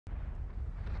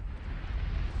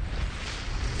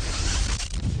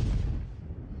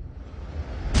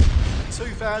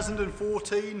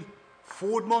2014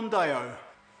 Ford Mondeo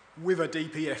with a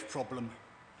DPF problem.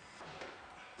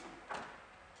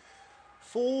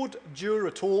 Ford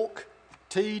Duratorque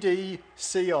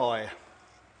TDCi.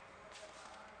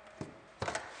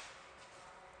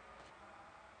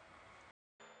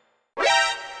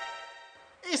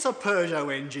 It's a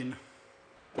Peugeot engine.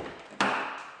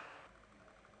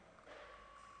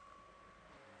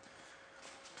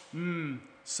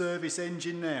 Service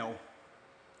engine now.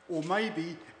 Or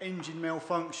maybe engine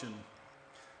malfunction.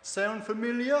 Sound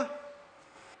familiar?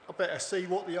 I better see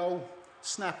what the old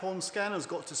snap-on scanner's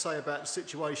got to say about the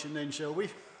situation then, shall we?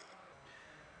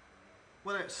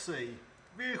 Well, let's see.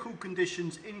 Vehicle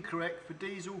conditions incorrect for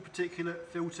diesel particulate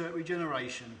filter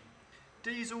regeneration.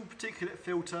 Diesel particulate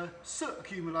filter soot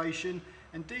accumulation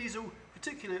and diesel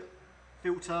particulate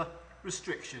filter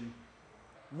restriction.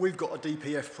 We've got a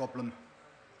DPF problem.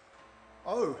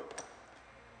 Oh,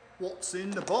 what's in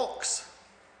the box?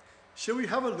 Shall we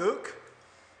have a look?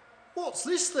 What's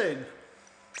this then?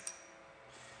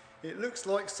 It looks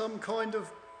like some kind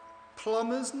of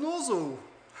plumber's nozzle.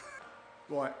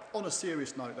 Right, on a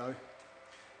serious note though,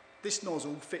 this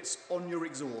nozzle fits on your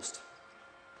exhaust.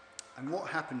 And what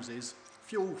happens is,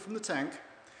 fuel from the tank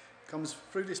comes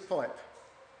through this pipe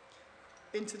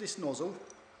into this nozzle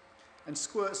and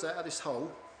squirts out of this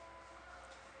hole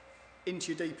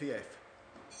into your DPF.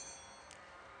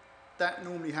 That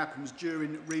normally happens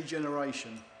during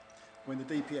regeneration, when the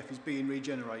DPF is being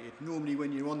regenerated, normally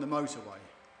when you're on the motorway.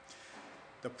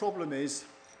 The problem is,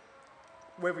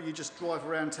 whether you just drive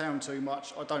around town too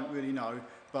much, I don't really know,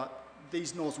 but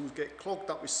these nozzles get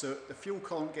clogged up with soot, the fuel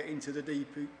can't get into the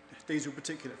diesel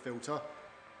particulate filter,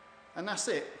 and that's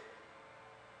it.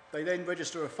 They then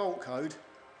register a fault code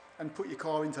and put your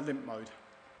car into limp mode.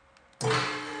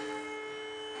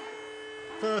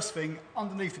 First thing,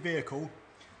 underneath the vehicle,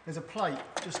 there's a plate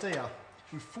just here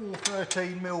with 4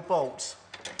 13mm bolts.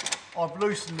 I've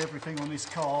loosened everything on this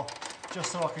car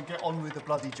just so I can get on with the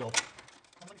bloody job.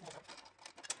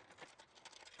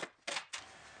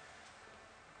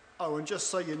 Oh, and just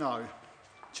so you know,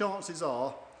 chances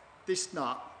are this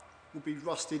nut will be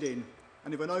rusted in,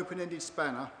 and with an open-ended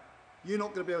spanner, you're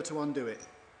not going to be able to undo it.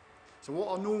 So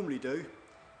what I normally do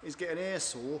is get an air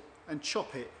saw and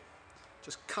chop it,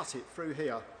 just cut it through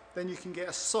here. Then you can get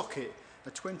a socket, a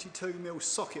 22mm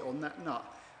socket on that nut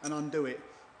and undo it,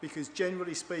 because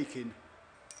generally speaking,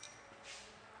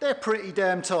 they're pretty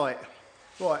damn tight.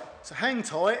 Right, so hang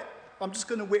tight, I'm just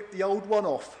going to whip the old one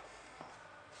off.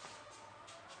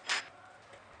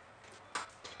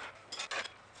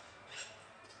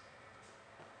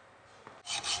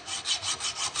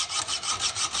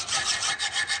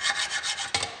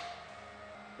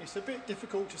 It's a bit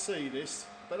difficult to see this,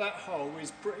 but that hole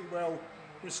is pretty well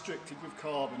restricted with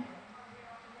carbon.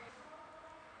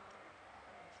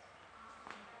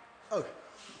 Oh,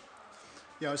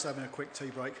 yeah, I was having a quick tea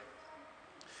break.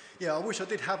 Yeah, I wish I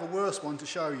did have a worse one to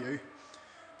show you,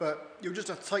 but you'll just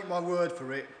have to take my word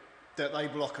for it that they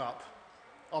block up.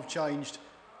 I've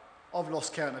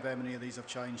lost count of how many of these I've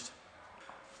changed.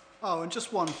 Oh, and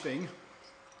just one thing.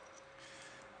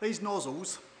 These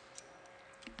nozzles,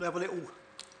 they have a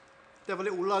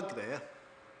little lug there,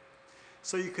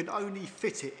 so you can only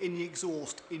fit it in the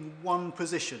exhaust in one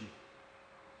position.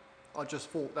 I just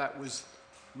thought that was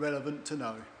relevant to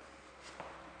know.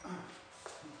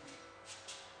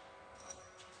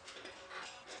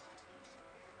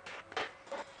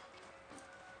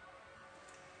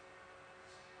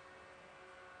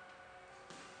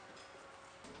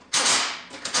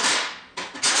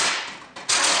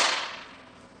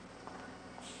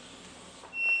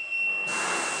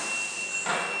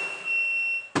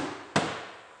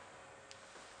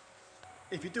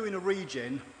 If you're doing a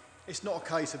regen, it's not a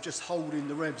case of just holding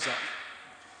the revs up.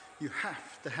 You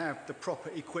have to have the proper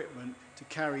equipment to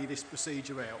carry this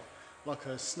procedure out, like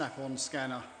a snap-on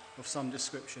scanner of some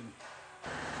description.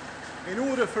 In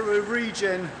order for a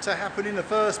regen to happen in the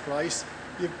first place,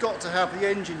 you've got to have the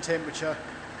engine temperature.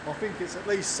 I think it's at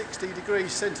least 60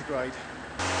 degrees centigrade.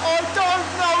 I don't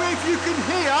know if you can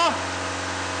hear,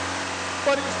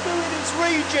 but it's doing its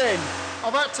regen.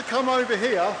 I've had to come over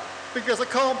here because I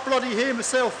can't bloody hear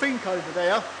myself think over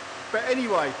there. But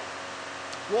anyway,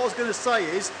 what I was going to say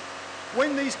is,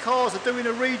 when these cars are doing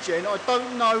a regen, I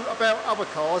don't know about other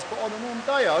cars, but on a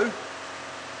Mondeo,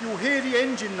 you'll hear the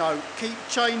engine note keep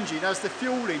changing as the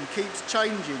fueling keeps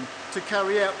changing to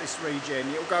carry out this regen.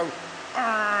 It'll go,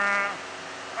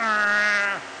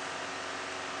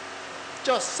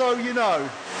 just so you know.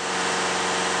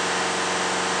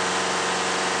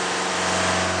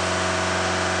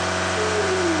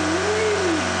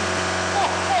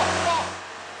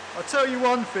 I'll tell you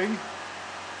one thing,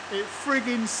 It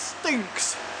friggin'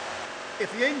 stinks. If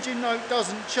the engine note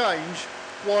doesn't change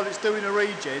while it's doing a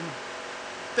regen,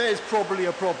 there's probably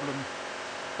a problem.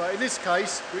 But in this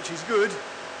case, which is good,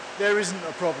 there isn't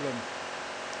a problem.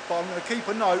 But I'm going to keep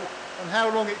a note on how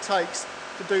long it takes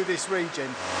to do this regen.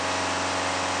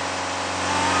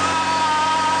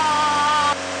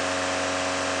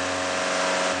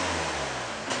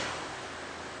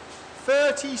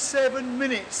 37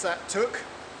 minutes that took.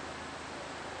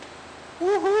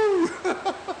 Woohoo!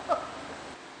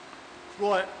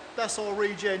 Right, that's our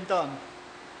regen done.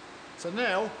 So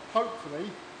now, hopefully,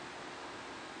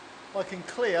 I can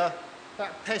clear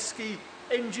that pesky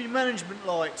engine management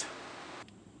light.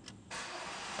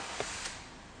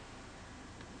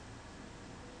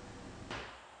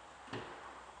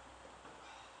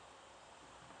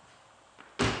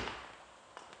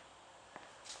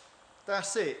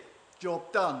 That's it,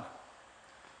 job done.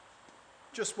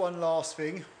 Just one last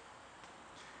thing.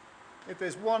 If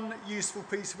there's one useful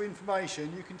piece of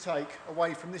information you can take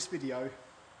away from this video,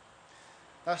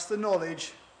 that's the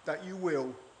knowledge that you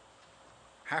will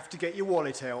have to get your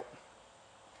wallet out.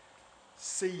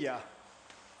 See ya.